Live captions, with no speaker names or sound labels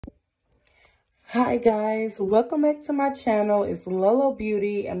Hi guys, welcome back to my channel. It's Lolo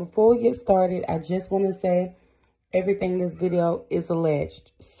Beauty, and before we get started, I just want to say everything in this video is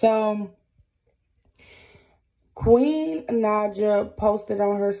alleged. So, Queen Naja posted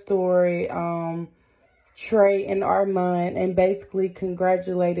on her story Trey and Armon and basically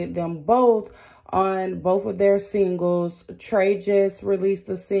congratulated them both on both of their singles. Trey just released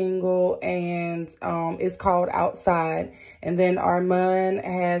a single and it's called Outside. And then Armon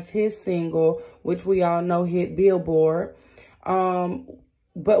has his single, which we all know hit Billboard. But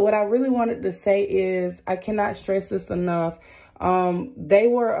what I really wanted to say is, I cannot stress this enough. They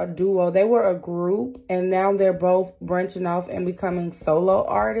were a duo, they were a group, and now they're both branching off and becoming solo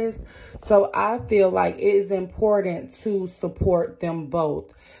artists. So I feel like it is important to support them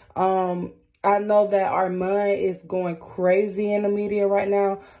both. I know that Armon is going crazy in the media right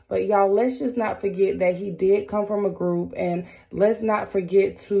now, but y'all, let's just not forget that he did come from a group, and let's not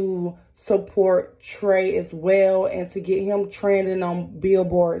forget to support Trey as well and to get him trending on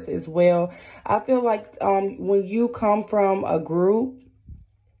billboards as well. I feel like when you come from a group,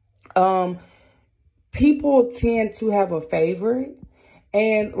 people tend to have a favorite.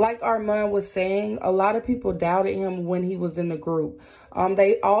 And like Armon was saying, a lot of people doubted him when he was in the group.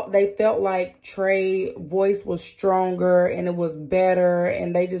 They felt like Trey's voice was stronger and it was better,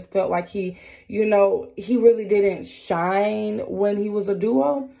 and they just felt like he really didn't shine when he was a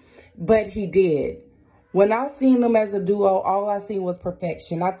duo, but he did. When I seen them as a duo, all I seen was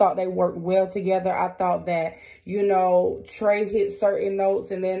perfection. I thought they worked well together. I thought that, Trey hit certain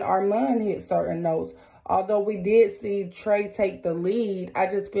notes and then Armon hit certain notes. Although we did see Trey take the lead, I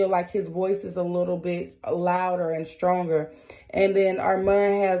just feel like his voice is a little bit louder and stronger. And then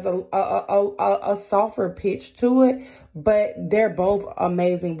Armon has a softer pitch to it, but they're both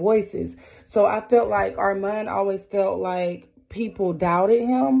amazing voices. So I felt like Armon always felt like people doubted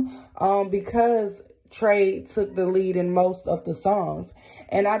him because Trey took the lead in most of the songs.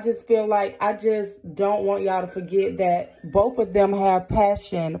 And I just feel like I just don't want y'all to forget that both of them have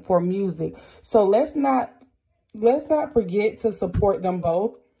passion for music. So let's not forget to support them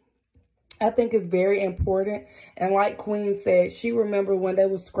both. I think it's very important. And like Queen said, she remembered when they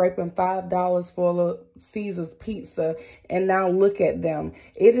was scraping $5 for a Caesar's pizza, and now look at them.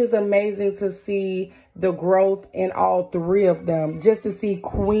 It is amazing to see the growth in all three of them. Just to see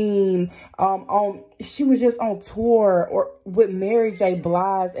Queen, she was just on tour or with Mary J.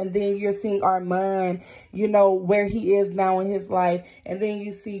 Blige, and then you're seeing Armon, where he is now in his life, and then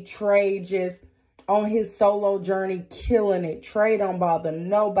you see Trey just on his solo journey, killing it. Trey don't bother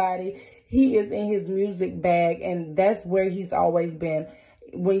nobody. He is in his music bag, and that's where he's always been.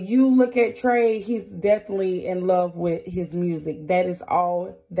 When you look at Trey, he's definitely in love with his music. That is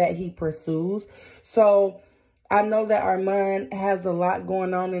all that he pursues. So I know that Armon has a lot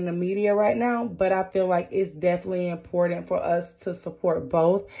going on in the media right now, but I feel like it's definitely important for us to support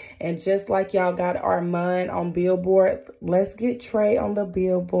both. And just like y'all got Armon on Billboard, let's get Trey on the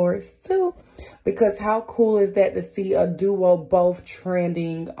billboards too. Because how cool is that to see a duo both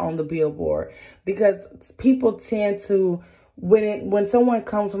trending on the Billboard? Because people tend to, when someone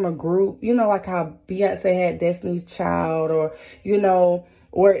comes from a group, like how Beyonce had Destiny's Child, or,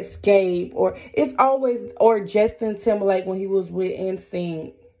 or Escape, or it's always, or Justin Timberlake when he was with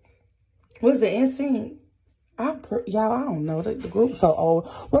NSYNC. Was it NSYNC? Y'all, I don't know. The group's so old.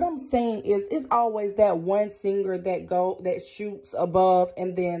 What I'm saying is, it's always that one singer that shoots above,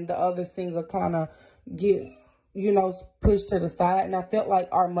 and then the other singer kind of gets, pushed to the side. And I felt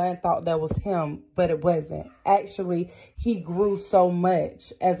like Armon thought that was him, but it wasn't. Actually, he grew so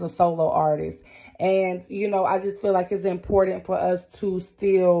much as a solo artist. And, I just feel like it's important for us to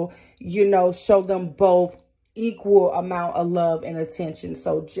still, show them both equal amount of love and attention.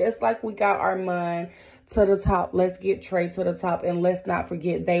 So just like we got Armon to the top, let's get Trey to the top. And let's not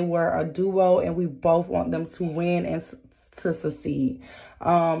forget they were a duo, and we both want them to win and to succeed.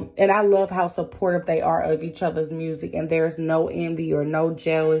 And I love how supportive they are of each other's music, and there's no envy or no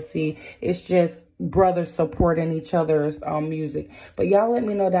jealousy. It's just brothers supporting each other's music. But y'all let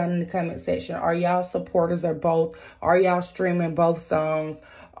me know down in the comment section, are y'all supporters of both? Are y'all streaming both songs?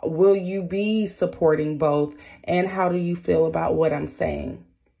 Will you be supporting both? And how do you feel about what I'm saying?